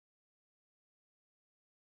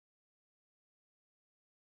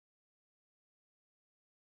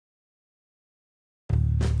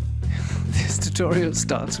tutorial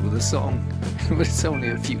starts with a song, but it's only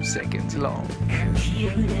a few seconds long.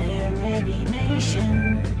 Computer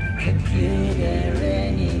animation. Computer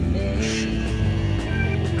animation.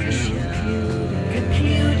 Computer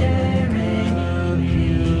animation.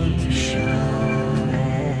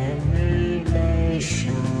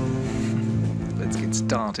 Let's get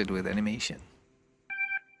started with animation.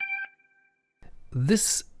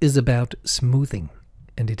 This is about smoothing,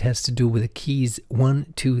 and it has to do with the keys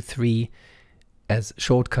 1, 2, 3 as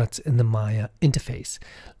shortcuts in the Maya interface.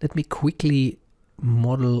 Let me quickly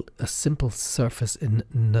model a simple surface in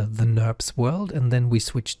the NURBS world, and then we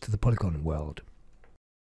switch to the Polygon world.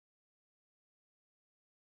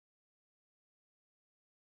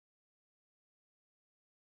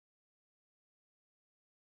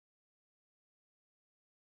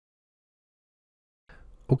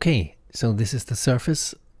 Okay, so this is the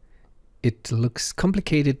surface. It looks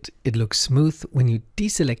complicated, it looks smooth. When you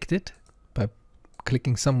deselect it by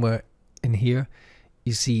clicking somewhere in here,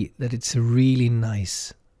 you see that it's really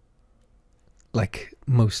nice, like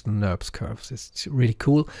most NURBS curves. It's really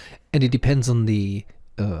cool, and it depends on the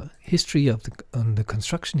history of the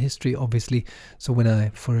construction history, obviously. So when I,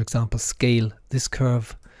 for example, scale this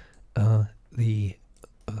curve, the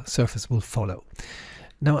surface will follow.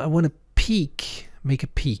 Now I want to make a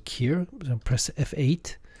peak here. So press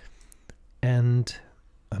F8 and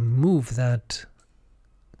move that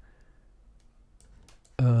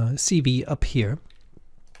CV up here,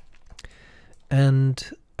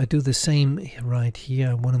 and I do the same right here.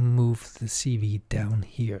 I want to move the CV down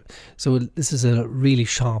here. So this is a really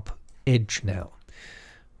sharp edge now.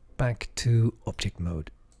 Back to object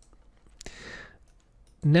mode.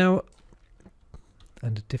 Now,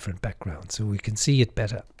 and a different background so we can see it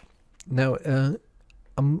better. Now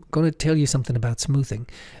I'm going to tell you something about smoothing.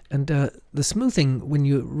 And the smoothing, when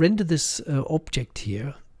you render this object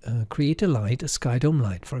here, create a light, a sky dome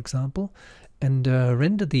light, for example, and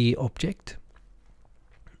render the object.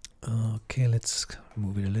 Okay, let's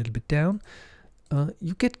move it a little bit down.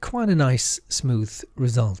 You get quite a nice smooth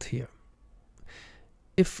result here.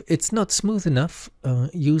 If it's not smooth enough,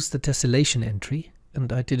 use the tessellation entry.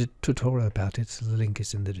 And I did a tutorial about it, so the link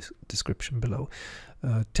is in the description below.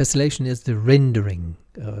 Tessellation is the rendering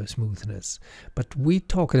smoothness, but we're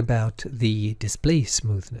talking about the display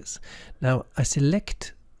smoothness. Now I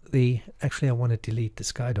select actually I want to delete the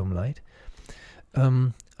sky dome light.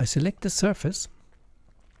 I select the surface,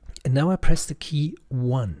 and now I press the key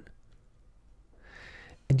 1.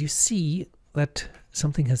 And you see that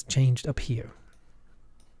something has changed up here.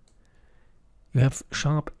 You have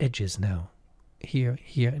sharp edges now. Here,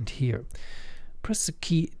 here, and here. Press the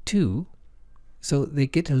key 2, so they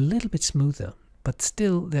get a little bit smoother, but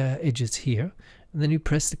still there are edges here. And then you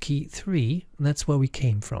press the key 3, and that's where we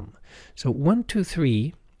came from. So 1, 2,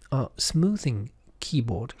 3 are smoothing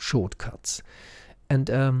keyboard shortcuts. And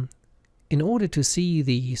in order to see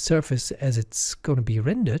the surface as it's going to be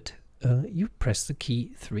rendered, you press the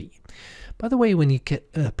key 3. By the way, when you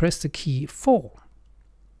press the key 4,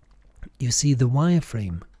 you see the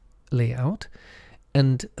wireframe layout,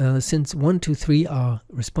 and since 1, 2, 3 are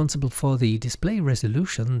responsible for the display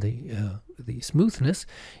resolution, the smoothness,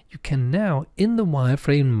 you can now, in the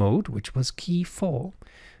wireframe mode, which was key 4,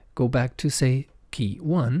 go back to, say, key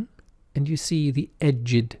 1, and you see the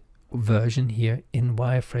edged version here in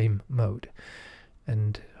wireframe mode,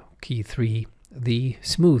 and key 3 the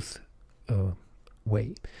smooth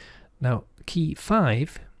way. Now key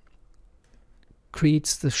 5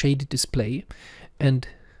 creates the shaded display, and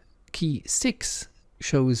key 6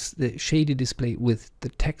 shows the shaded display with the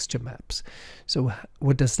texture maps. So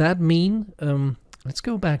what does that mean? Let's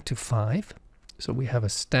go back to 5. So we have a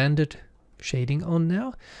standard shading on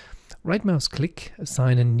now. Right mouse click,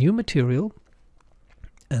 assign a new material,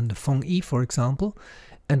 and Fong E, for example,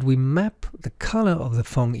 and we map the color of the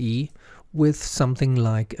Fong E with something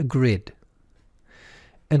like a grid.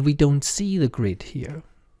 And we don't see the grid here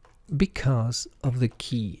because of the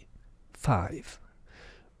key 5.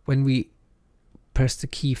 When we press the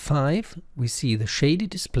key 5, we see the shaded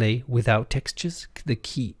display without textures. The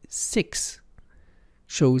key 6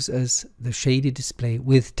 shows us the shaded display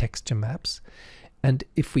with texture maps. And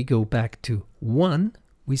if we go back to 1,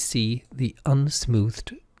 we see the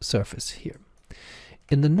unsmoothed surface here.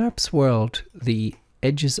 In the NURBS world, the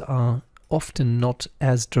edges are often not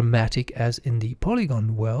as dramatic as in the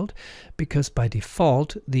Polygon world, because by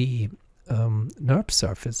default the NURBS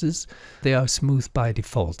surfaces, they are smooth by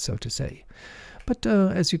default, so to say. But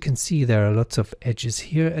as you can see, there are lots of edges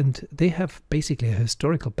here, and they have basically a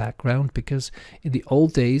historical background, because in the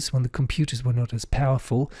old days, when the computers were not as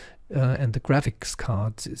powerful and the graphics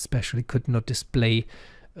cards especially could not display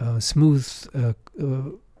smooth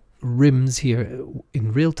rims here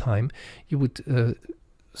in real time, you would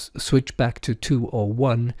switch back to 2 or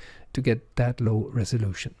 1 to get that low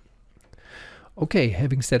resolution. Okay,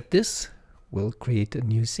 having said this, we'll create a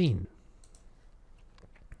new scene.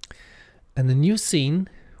 And the new scene,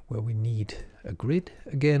 where we need a grid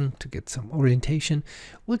again to get some orientation,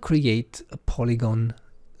 we'll create a polygon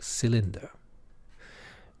cylinder.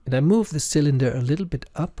 And I move the cylinder a little bit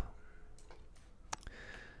up.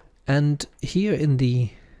 And here in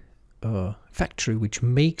the factory which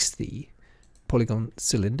makes the polygon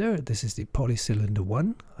cylinder, this is the poly cylinder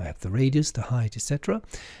 1. I have the radius, the height, etc.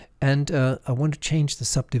 And I want to change the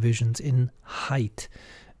subdivisions in height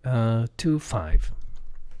to 5.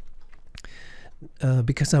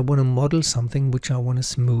 Because I want to model something which I want to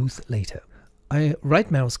smooth later. I right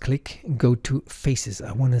mouse click and go to faces.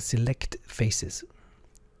 I want to select faces.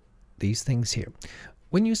 These things here.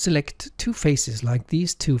 When you select two faces like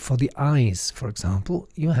these two for the eyes, for example,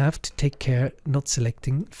 you have to take care not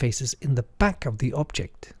selecting faces in the back of the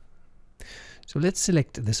object. So let's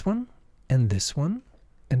select this one and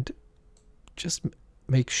just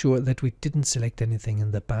make sure that we didn't select anything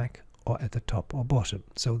in the back or at the top or bottom.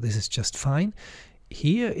 So this is just fine.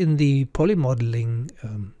 Here in the poly modeling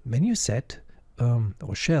menu set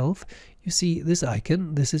or shelf, you see this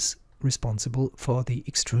icon. This is responsible for the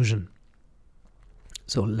extrusion.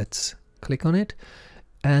 So let's click on it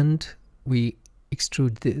and we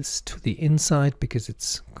extrude this to the inside because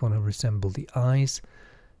it's going to resemble the eyes.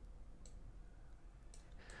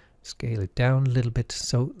 Scale it down a little bit,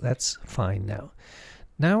 so that's fine now.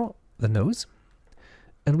 Now the nose.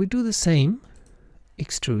 And we do the same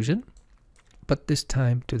extrusion, but this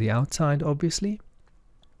time to the outside, obviously.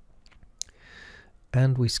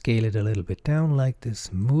 And we scale it a little bit down like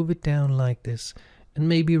this, move it down like this, and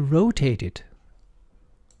maybe rotate it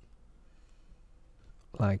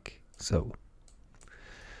like so.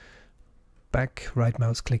 Back right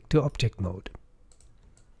mouse click to object mode.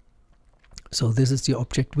 So this is the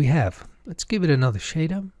object we have. Let's give it another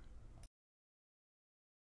shader.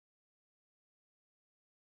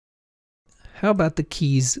 How about the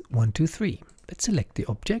keys 1, 2, 3? Let's select the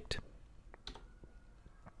object.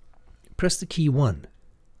 Press the key 1.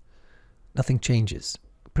 Nothing changes.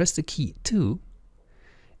 Press the key 2.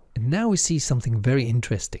 And now we see something very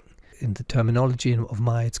interesting. In the terminology of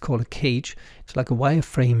Maya, it's called a cage. It's like a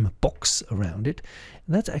wireframe box around it.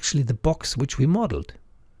 And that's actually the box which we modeled.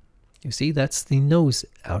 You see, that's the nose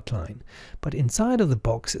outline. But inside of the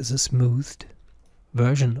box is a smoothed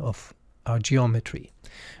version of our geometry.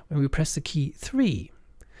 When we press the key 3,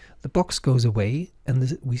 the box goes away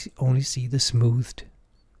and we only see the smoothed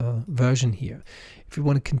version here. If we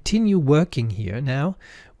want to continue working here now,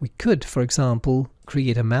 we could, for example,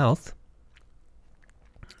 create a mouth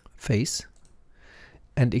face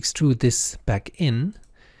and extrude this back in,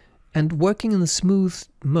 and working in the smooth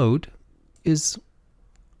mode is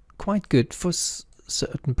quite good for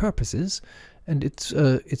certain purposes, and it's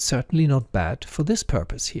certainly not bad for this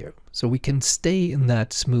purpose here. So we can stay in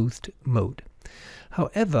that smoothed mode.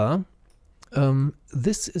 However,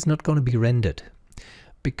 this is not going to be rendered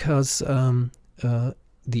because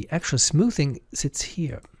the actual smoothing sits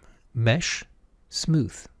here. Mesh,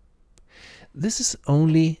 smooth. This is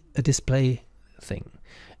only a display thing.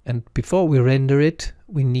 And before we render it,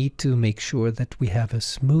 we need to make sure that we have a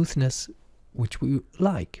smoothness which we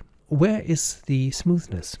like. Where is the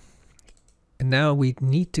smoothness? And now we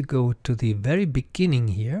need to go to the very beginning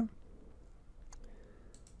here.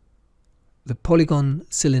 The polygon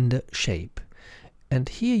cylinder shape. And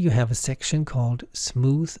here you have a section called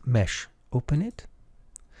Smooth Mesh. Open it.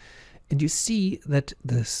 And you see that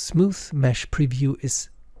the Smooth Mesh preview is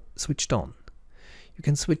switched on. You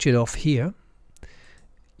can switch it off here.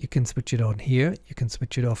 You can switch it on here. You can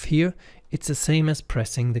switch it off here. It's the same as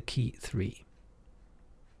pressing the key 3.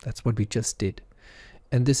 That's what we just did.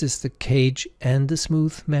 And this is the cage and the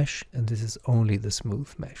smooth mesh, and this is only the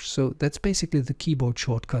smooth mesh. So that's basically the keyboard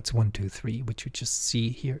shortcuts 1, 2, 3, which you just see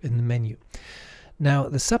here in the menu. Now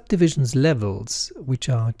the subdivisions levels, which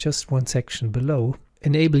are just one section below,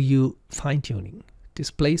 enable you fine-tuning.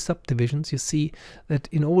 Display subdivisions, you see that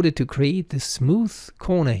in order to create this smooth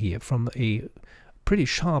corner here from a pretty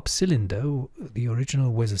sharp cylinder, the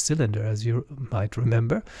original was a cylinder as you might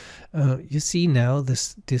remember, you see now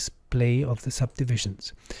this display of the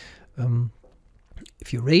subdivisions.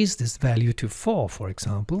 If you raise this value to 4, for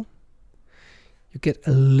example, you get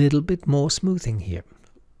a little bit more smoothing here.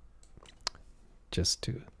 Just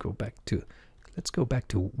to go back to, let's go back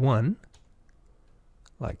to 1,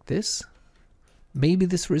 like this. maybe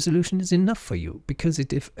this resolution is enough for you, because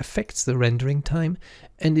it affects the rendering time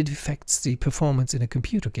and it affects the performance in a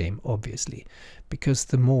computer game, obviously, because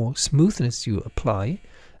the more smoothness you apply,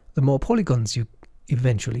 the more polygons you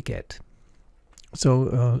eventually get.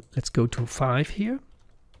 So let's go to 5 here.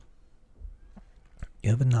 You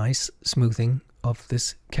have a nice smoothing of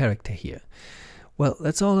this character here. Well,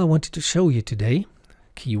 that's all I wanted to show you today.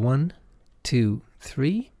 Key 1, 2,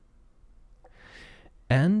 3.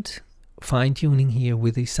 And fine-tuning here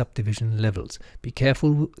with the subdivision levels. Be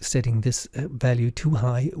careful setting this value too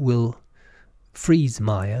high will freeze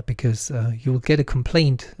Maya, because you will get a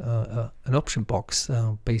complaint, an option box,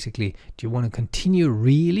 basically, do you want to continue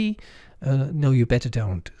really? No, you better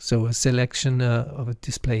don't. So a selection of a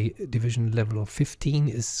display division level of 15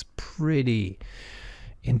 is pretty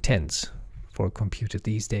intense for a computer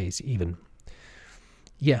these days even.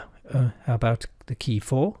 Yeah, how about the key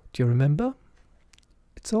 4? Do you remember?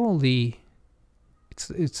 It's all the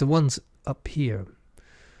it's the ones up here.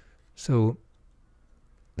 So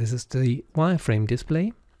this is the wireframe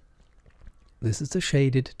display. This is the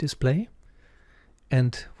shaded display.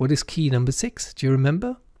 And what is key number 6? Do you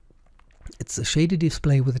remember? It's a shaded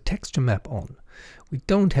display with a texture map on. We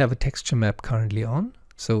don't have a texture map currently on,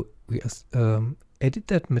 so we edit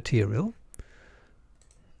that material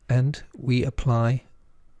and we apply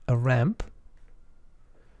a ramp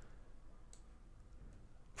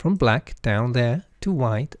from black down there to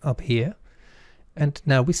white up here, and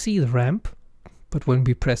now we see the ramp, but when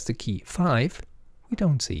we press the key 5 we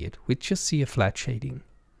don't see it, we just see a flat shading.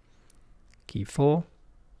 Key 4,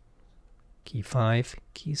 key 5,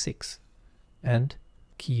 key 6 and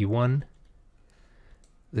key 1.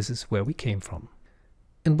 This is where we came from.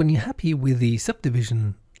 And when you're happy with the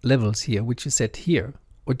subdivision levels here, which is set here,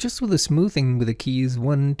 or just with the smoothing with the keys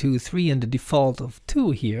 1, 2, 3 and the default of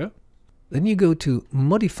 2 here, then you go to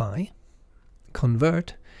Modify,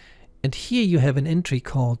 Convert, and here you have an entry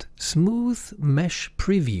called Smooth Mesh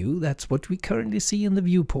Preview. That's what we currently see in the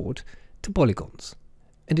viewport, to polygons.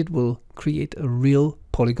 And it will create a real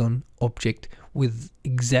polygon object with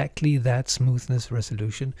exactly that smoothness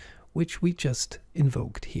resolution which we just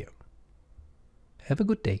invoked here. Have a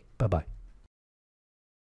good day. Bye-bye.